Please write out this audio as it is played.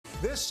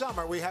This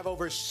summer, we have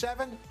over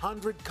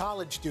 700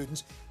 college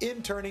students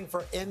interning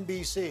for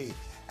NBC.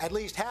 At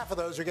least half of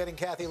those are getting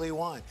Kathy Lee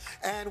wine.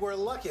 And we're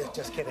lucky,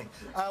 just kidding.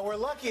 We're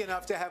lucky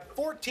enough to have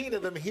 14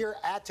 of them here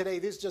at Today.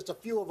 This is just a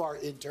few of our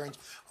interns.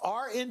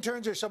 Our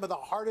interns are some of the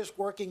hardest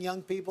working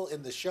young people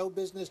in the show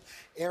business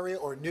area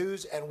or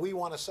news, and we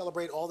want to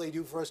celebrate all they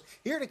do for us.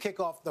 Here to kick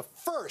off the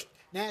first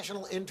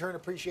National Intern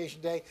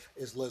Appreciation Day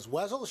is Liz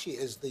Wessel. She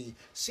is the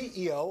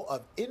CEO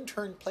of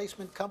intern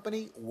placement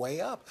company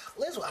WayUp.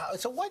 Liz,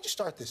 so why'd you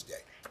start this day?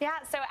 Yeah,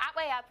 so at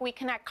WayUp, we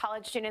connect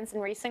college students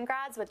and recent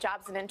grads with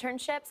jobs and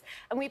internships,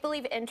 and we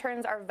believe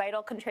interns are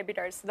vital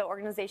contributors to the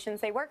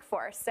organizations they work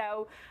for.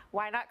 So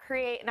why not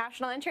create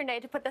National Intern Day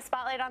to put the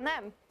spotlight on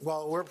them?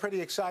 Well, we're pretty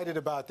excited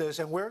about this,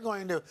 and we're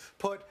going to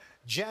put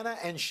Jenna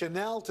and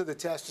Sheinelle to the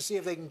test to see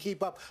if they can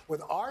keep up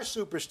with our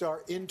superstar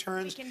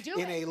interns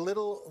in a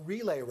little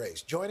relay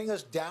race. Joining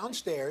us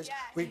downstairs,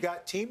 we've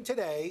got Team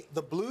Today,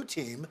 the blue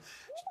team,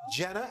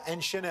 Jenna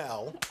and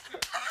Sheinelle.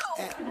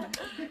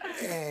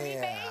 We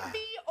may be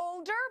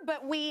older,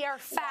 but we are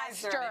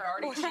faster.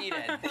 They've already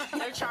cheated.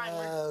 They're trying.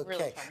 We're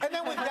really trying. And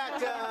then we've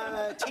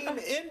got Team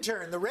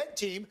Intern, the red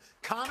team,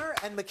 Connor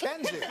and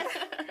Mackenzie.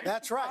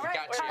 That's right.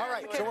 All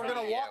right, so we're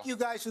going to walk you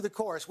guys through the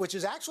course, which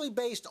is actually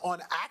based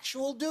on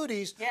actual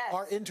duties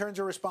our interns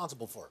are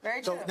responsible for.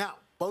 Very so true. now,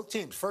 both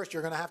teams, first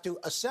you're going to have to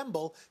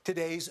assemble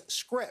today's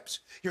scripts.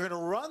 You're going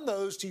to run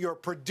those to your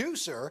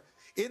producer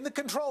in the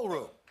control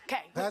room.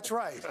 Okay. That's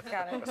right.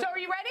 Got it. So are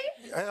you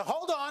ready?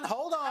 Hold on.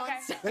 Okay.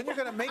 Then you're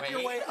going to make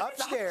your way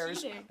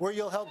upstairs where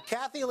you'll help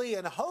Kathy Lee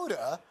and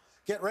Hoda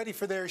get ready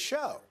for their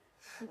show.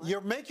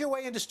 You'll make your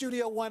way into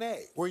Studio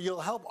 1A, where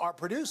you'll help our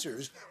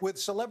producers with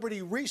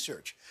celebrity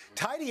research,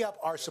 tidy up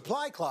our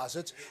supply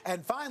closets,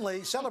 and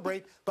finally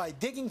celebrate by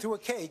digging through a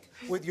cake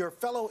with your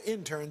fellow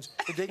interns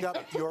to dig up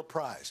your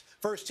prize.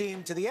 First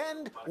team to the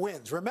end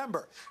wins.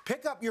 Remember,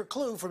 pick up your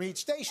clue from each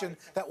station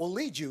that will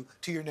lead you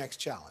to your next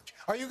challenge.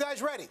 Are you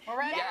guys ready? We're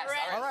ready. Yes,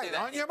 We're All right,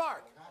 on your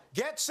mark,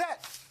 get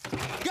set,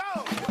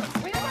 go!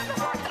 We don't have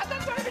the mark.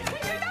 That's what I'm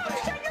saying.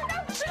 Shut your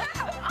mouth. Shut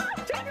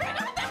up. Shut your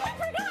mouth. I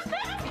forgot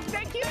that.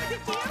 Thank you.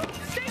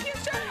 Thank you,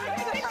 sir.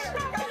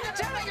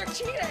 Jenna, you're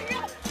cheating.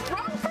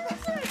 Wrong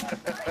person.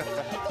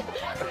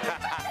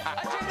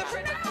 I turned the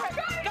printer.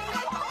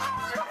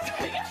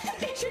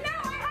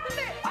 Sheinelle, I have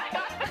it. I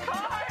got the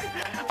card.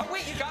 Oh,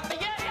 wait, you got the...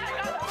 Yeah, I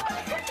got the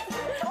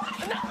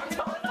No.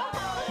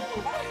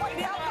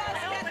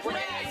 We're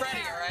getting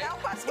ready, all right?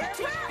 Help us get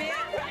back.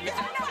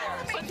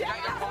 You got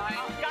your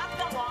wine? Got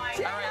the wine.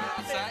 All right,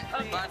 all set?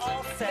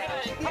 All set.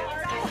 There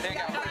you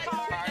go.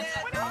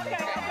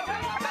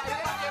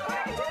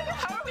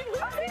 How are we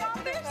losing all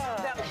this?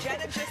 No,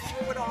 Jenna just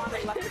threw it on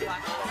and left it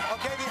black.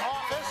 Okay, the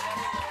office.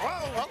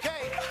 Whoa,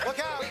 okay, look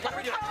out. What are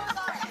we doing?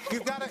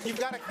 You've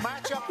got to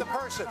match up the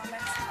person.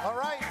 All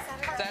right.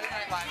 Saturday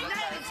Night Live.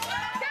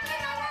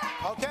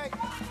 Okay.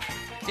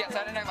 Yeah,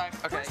 Saturday Night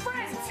Live. Okay.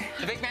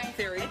 The Big Bang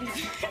Theory.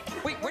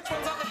 Wait, which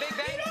one's on the Big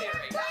Bang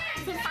Theory?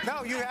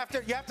 No, you have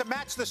to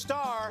match the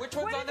star. Which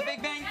one's on the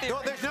Big Bang Theory?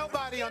 No, there's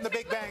nobody on the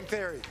Big Bang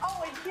Theory.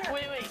 Oh, and here.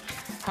 Wait.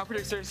 How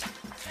producers?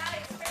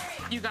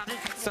 You got it.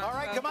 So, All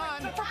right, come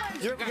on.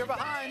 You're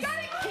behind.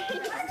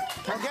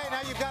 Okay,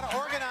 now you've got to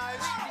organize.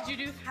 Did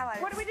you do?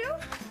 What do we do?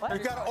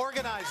 You've got to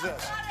organize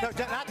this. No,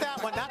 not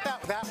that one. Not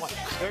that one.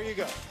 There you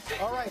go.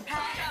 All right.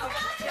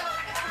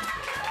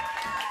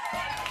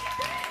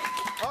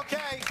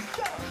 Okay.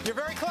 You're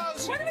very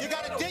close. You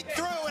got to dig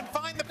through and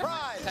find the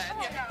prize.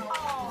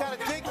 You got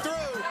to dig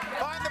through,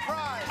 find the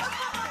prize.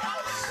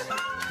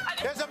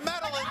 There's a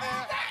medal in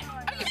there.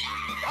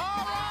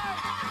 All right.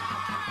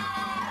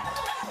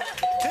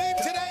 Team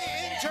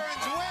Today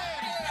interns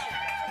win.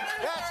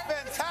 That's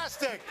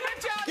fantastic.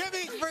 Give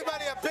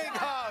everybody a big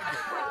hug.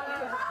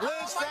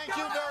 Liz, thank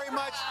you very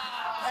much.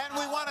 And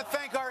we want to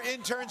thank our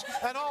interns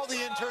and all the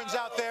interns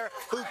out there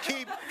who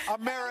keep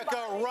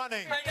America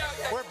running.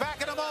 We're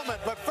back in a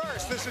moment, but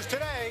first, this is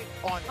Today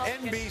on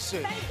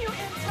NBC. Thank you,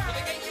 intern.